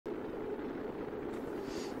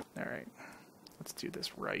Alright, let's do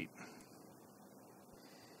this right.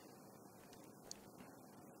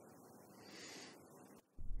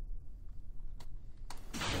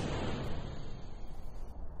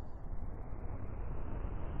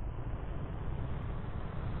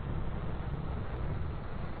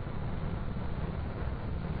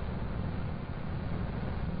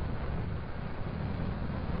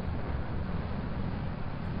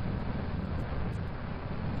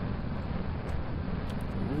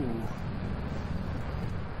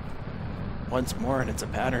 Once more, and it's a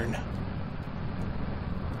pattern.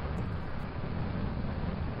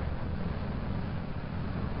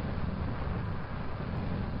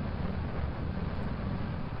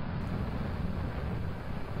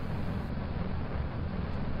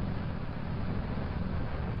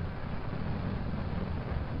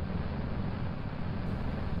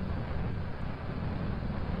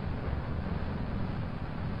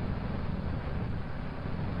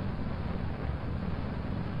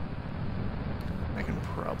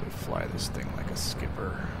 Probably fly this thing like a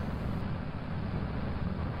skipper.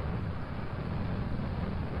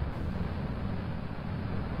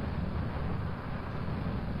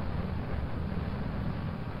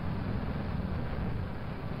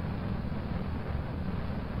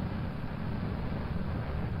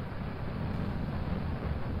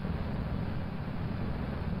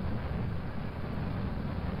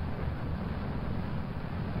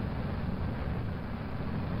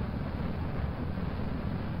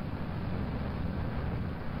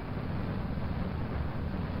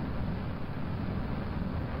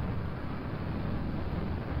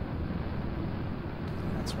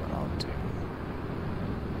 That's what I'll do.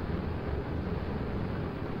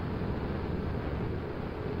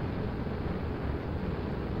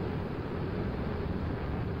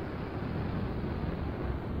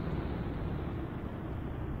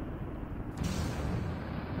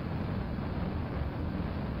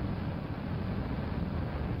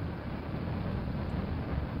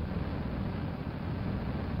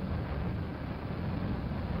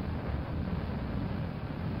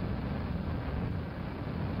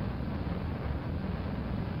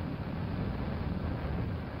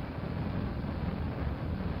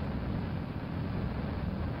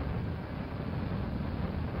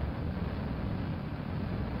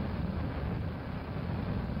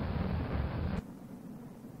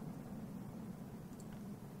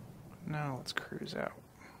 Now let's cruise out.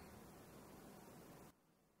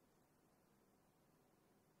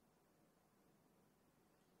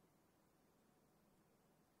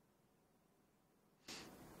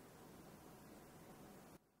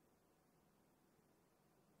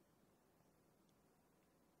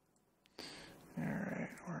 Alright,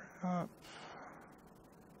 we're up.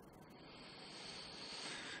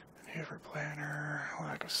 Maneuver planner.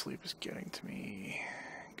 Lack of sleep is getting to me.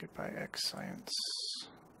 Goodbye, X Science.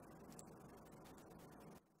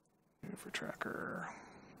 Maneuver tracker.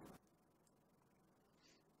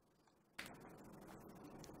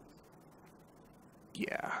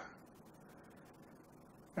 Yeah.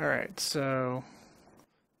 Alright, so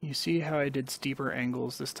you see how I did steeper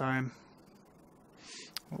angles this time?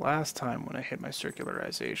 Last time when I hit my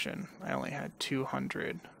circularization, I only had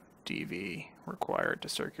 200 dV required to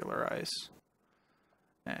circularize.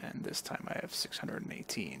 And this time I have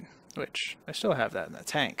 618, which I still have that in the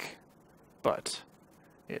tank, but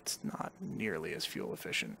it's not nearly as fuel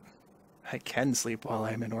efficient. I can sleep while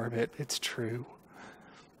I'm in orbit, it's true.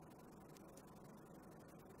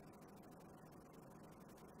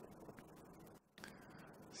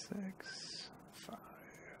 Six, five.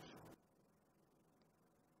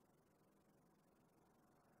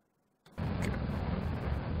 Go.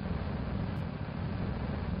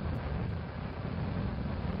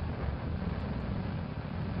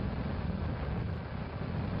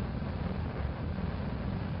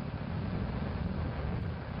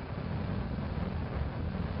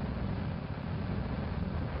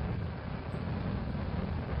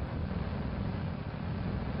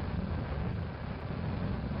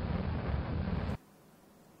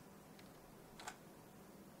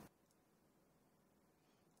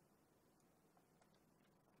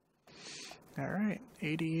 Alright,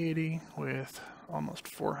 80 with almost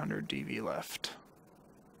 400 dV left,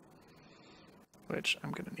 which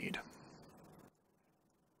I'm going to need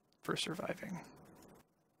for surviving.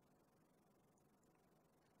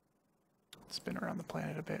 Spin around the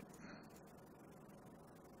planet a bit.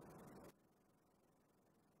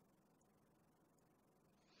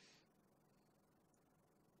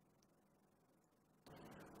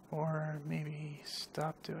 Or maybe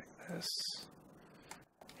stop doing this.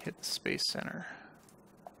 Hit the Space Center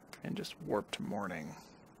and just warp to morning.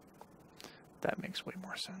 That makes way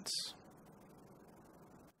more sense.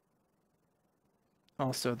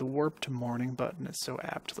 Also, the warp to morning button is so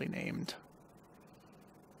aptly named.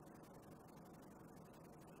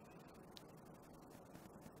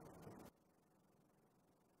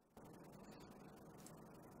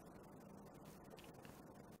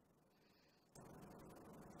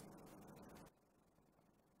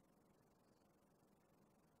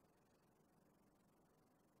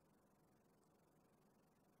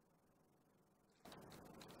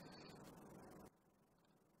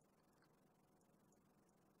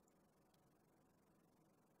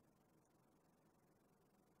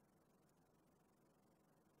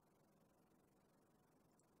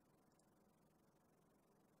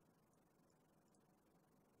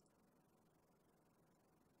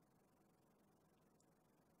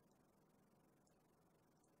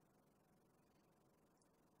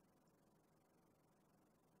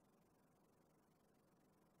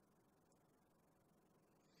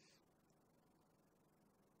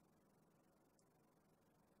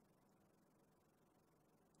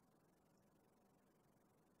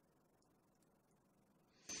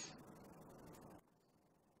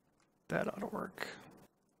 That ought to work.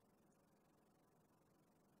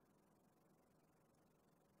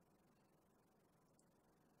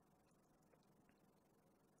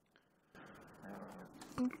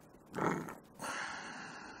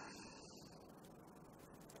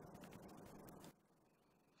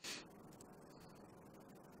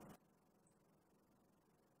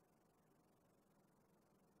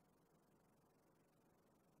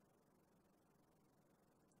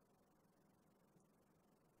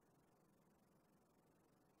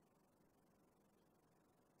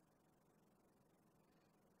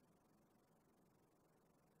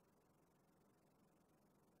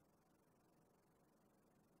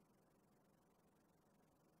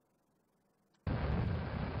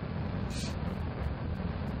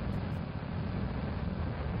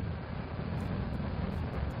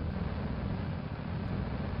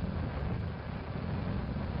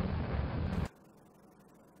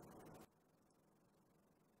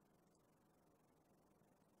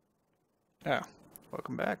 Ah,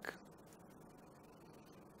 welcome back.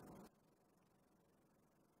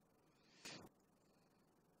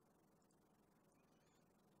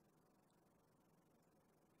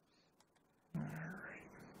 Alright.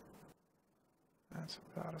 That's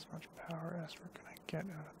about as much power as we're gonna get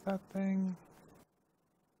out of that thing.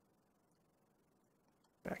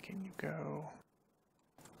 Back in you go.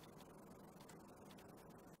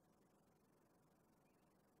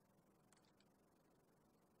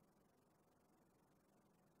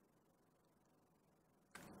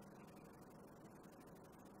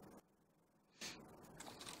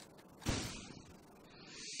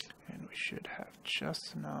 Should have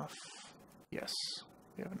just enough. Yes,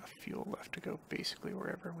 we have enough fuel left to go basically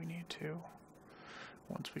wherever we need to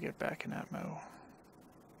once we get back in Atmo.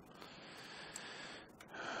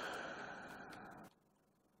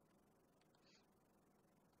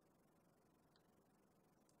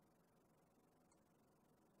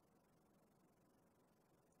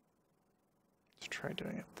 Let's try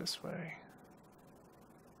doing it this way.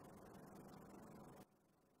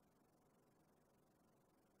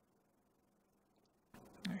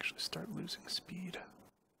 Actually start losing speed.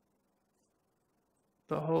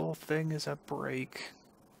 The whole thing is a break.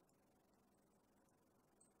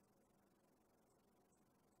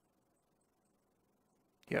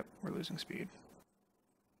 Yep, we're losing speed.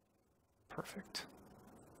 Perfect.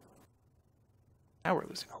 Now we're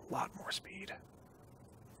losing a lot more speed.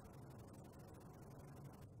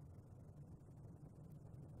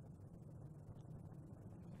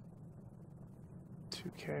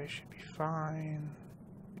 $2K should be fine.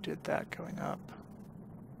 We did that going up.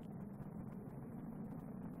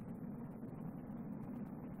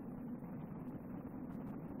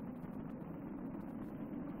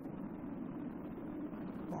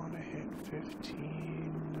 Want to hit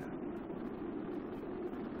 15.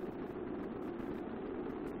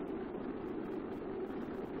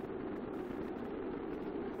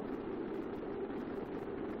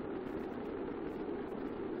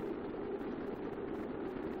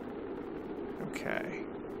 Okay.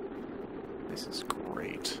 This is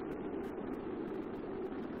great.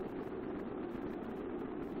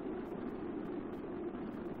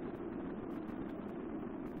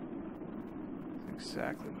 That's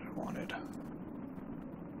exactly what I wanted.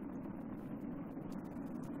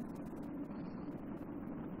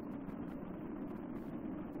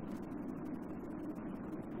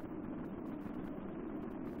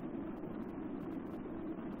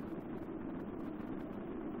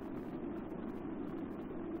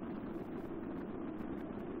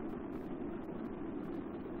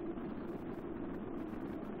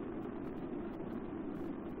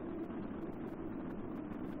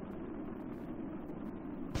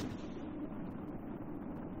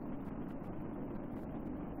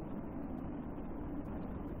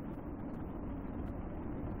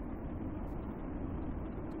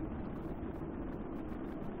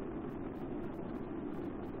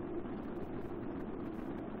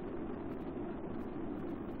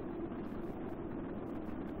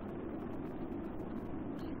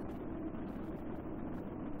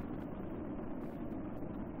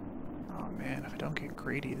 man, if I don't get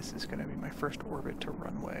greedy, this is going to be my first orbit to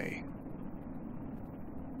runway.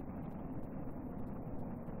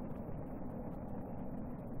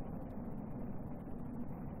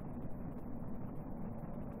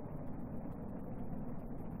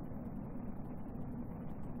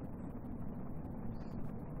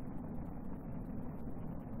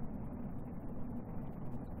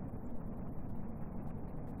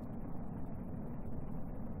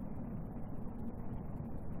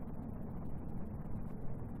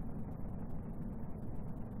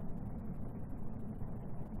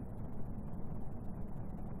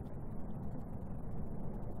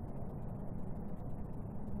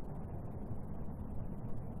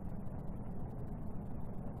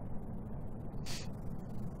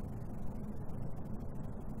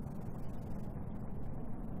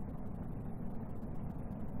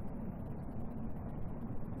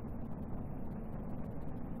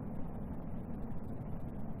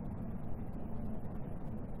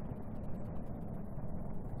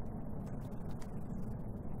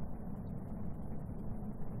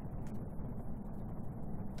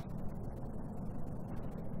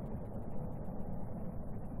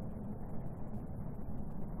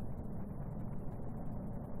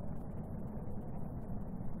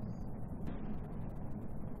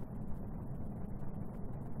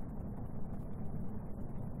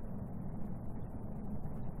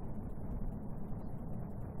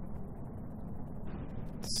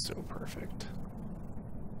 So perfect.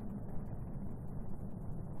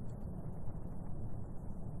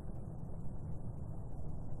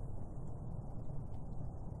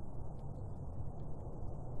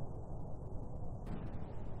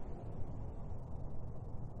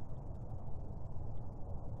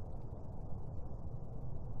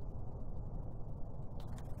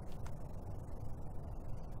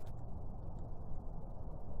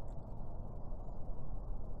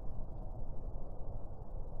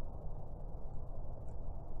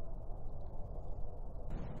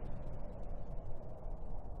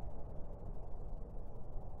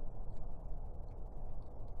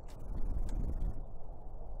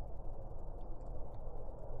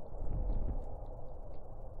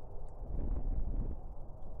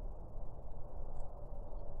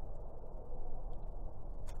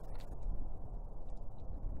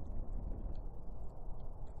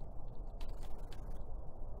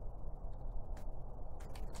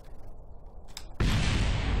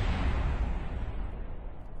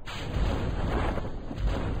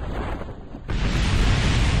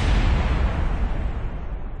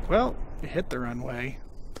 Well, it hit the runway.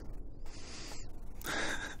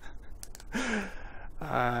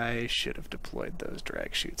 I should have deployed those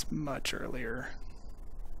drag chutes much earlier.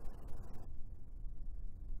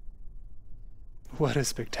 What a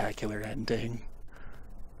spectacular ending.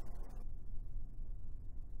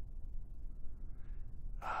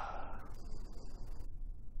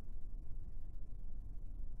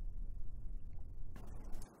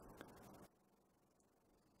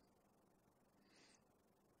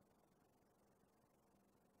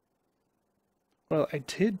 Well, I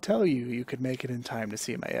did tell you you could make it in time to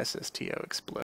see my SSTO explode.